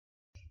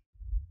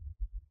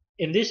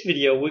In this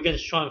video, we're going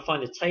to try and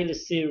find the Taylor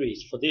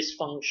series for this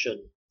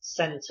function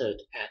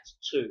centered at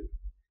 2.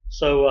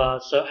 So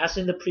as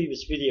in the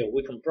previous video,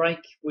 we can break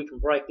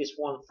this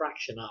one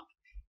fraction up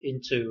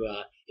into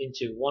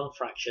one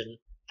fraction,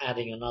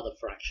 adding another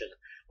fraction.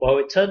 Well,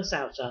 it turns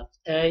out that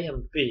a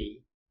and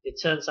b,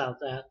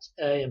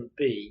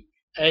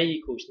 a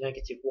equals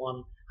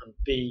 -1 and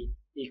b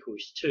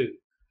equals 2.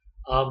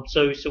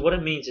 So what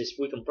it means is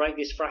we can break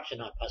this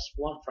fraction up as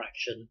one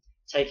fraction,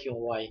 taking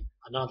away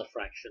another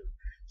fraction.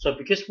 So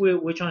because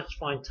we're trying to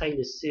find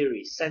Taylor's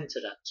series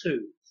centered at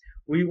 2,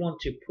 we want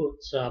to put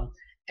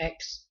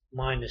x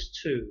minus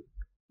 2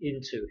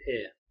 into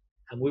here,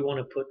 and we want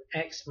to put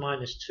x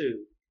minus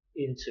 2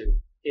 into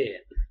here.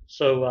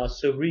 So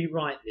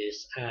rewrite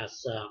this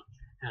as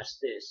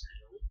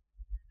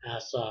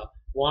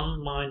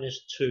 1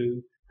 minus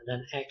 2 and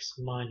then x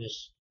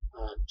minus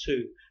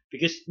 2,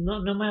 because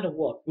no matter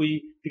what,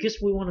 because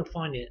we want to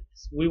find it,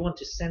 we want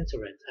to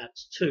center it at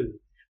 2,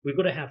 we've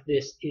got to have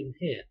this in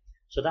here.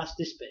 So that's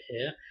this bit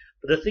here.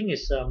 But the thing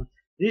is,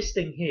 this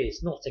thing here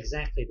is not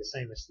exactly the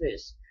same as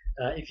this.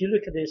 If you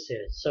look at this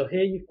here, so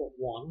here you've got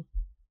 1,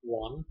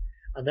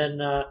 and then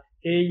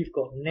here you've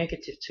got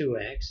negative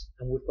 2x,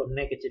 and we've got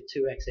negative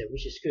 2x here,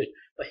 which is good.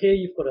 But here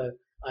you've got a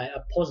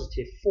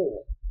positive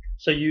 4.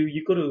 So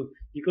you've got to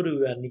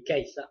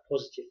negate that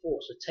positive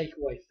 4. So take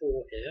away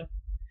 4 here.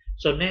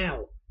 So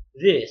now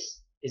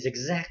this is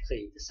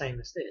exactly the same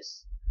as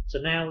this.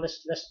 So now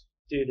let's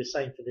do the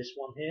same for this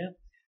one here.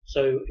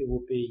 So it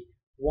will be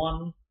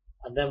 1,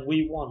 and then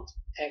we want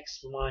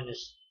x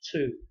minus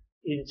 2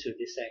 into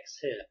this x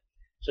here.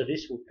 So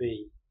this will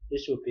be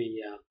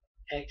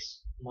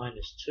x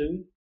minus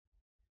 2.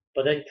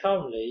 But then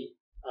currently,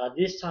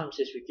 this times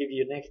this will give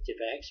you negative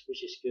x,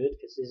 which is good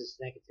because this is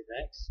negative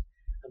x.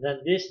 And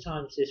then this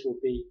times this will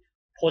be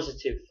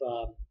positive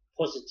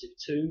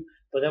 2.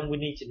 But then we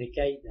need to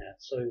negate that,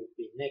 so it will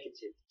be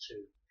negative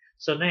 2.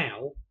 So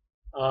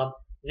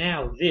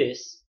now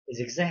this is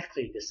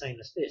exactly the same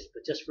as this,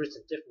 but just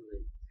written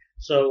differently.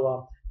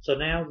 So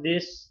now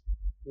this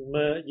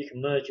you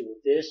can merge it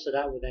with this, so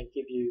that will then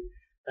give you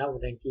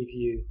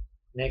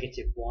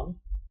 -1.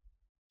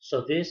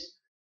 So this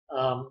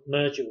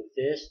merge it with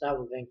this, that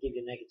will then give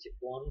you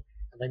 -1,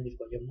 and then you've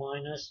got your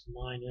minus, and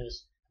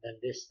then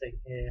this thing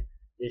here,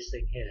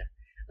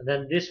 and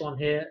then this one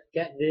here,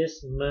 get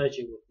this, merge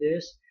it with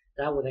this,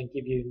 that will then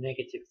give you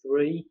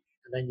 -3,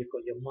 and then you've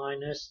got your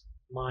minus,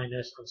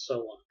 and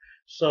so on.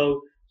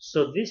 So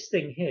this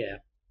thing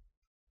here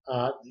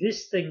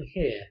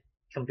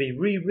can be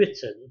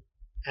rewritten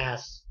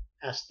as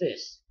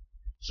this.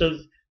 So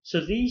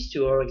these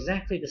two are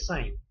exactly the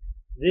same.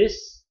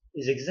 This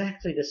is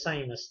exactly the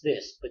same as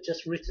this, but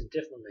just written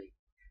differently.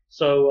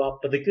 So,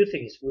 but the good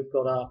thing is we've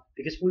got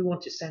because we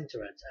want to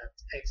center it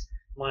at x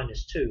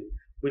minus 2,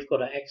 we've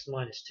got an x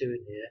minus 2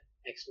 in here,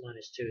 x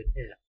minus 2 in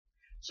here.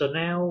 So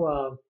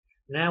now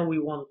we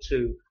want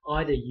to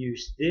either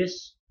use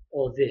this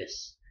or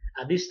this.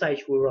 At this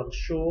stage we're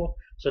unsure,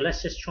 so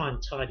let's just try and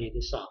tidy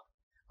this up.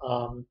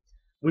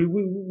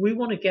 We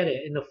want to get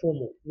it in the form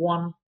of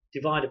 1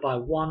 divided by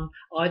 1,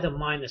 either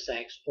minus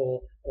x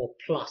or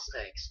plus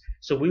x.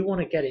 So we want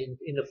to get it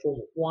in the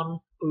form of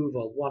 1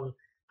 over 1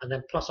 and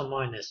then plus or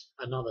minus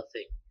another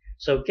thing.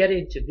 So get it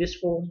into this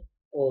form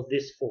or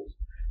this form.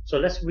 So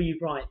let's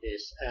rewrite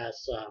this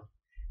as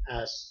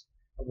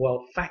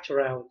well, factor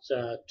out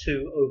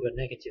 2 over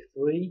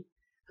 -3,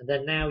 and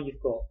then now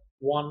you've got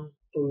 1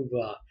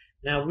 over.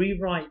 Now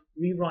rewrite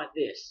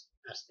this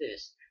as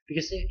this,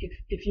 because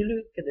if you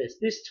look at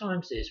this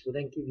times this will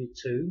then give you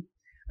 2,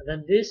 and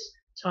then this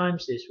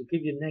times this will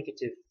give you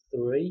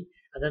 -3,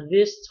 and then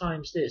this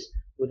times this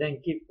will then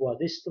give, well,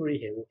 this 3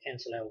 here will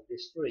cancel out with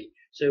this 3,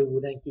 so it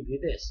will then give you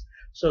this.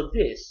 So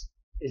this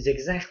is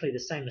exactly the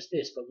same as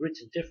this, but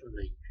written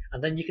differently.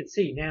 And then you can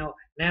see now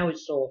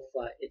it's of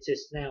it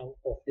is now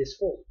of this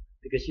form,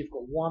 because you've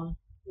got 1,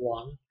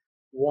 1,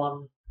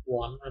 1,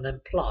 1, and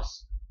then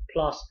plus,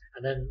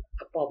 and then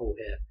a bubble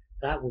here.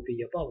 That will be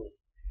your bubble.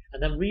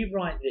 And then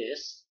rewrite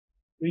this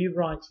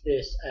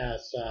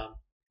as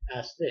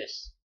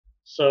this.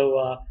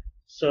 So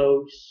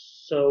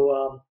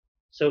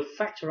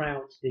factor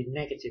out the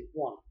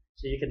 -1.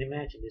 So you can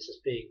imagine this as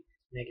being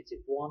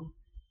 -1,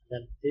 and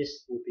then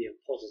this will be a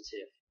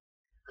positive.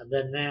 And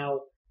then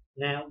now,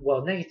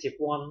 well,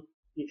 -1,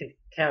 you can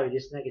carry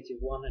this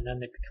 -1, and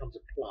then it becomes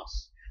a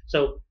plus.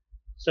 So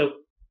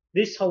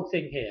this whole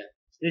thing here,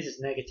 this is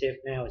negative,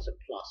 now it's a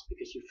plus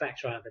because you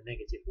factor out the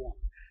 -1.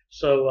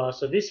 So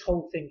this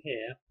whole thing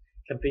here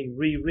can be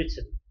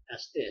rewritten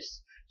as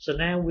this. So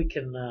now we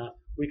can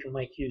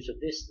make use of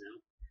this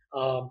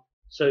now.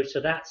 So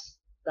that's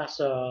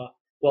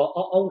well,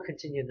 I'll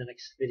continue in the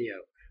next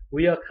video.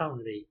 We are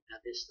currently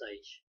at this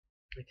stage.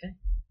 Okay.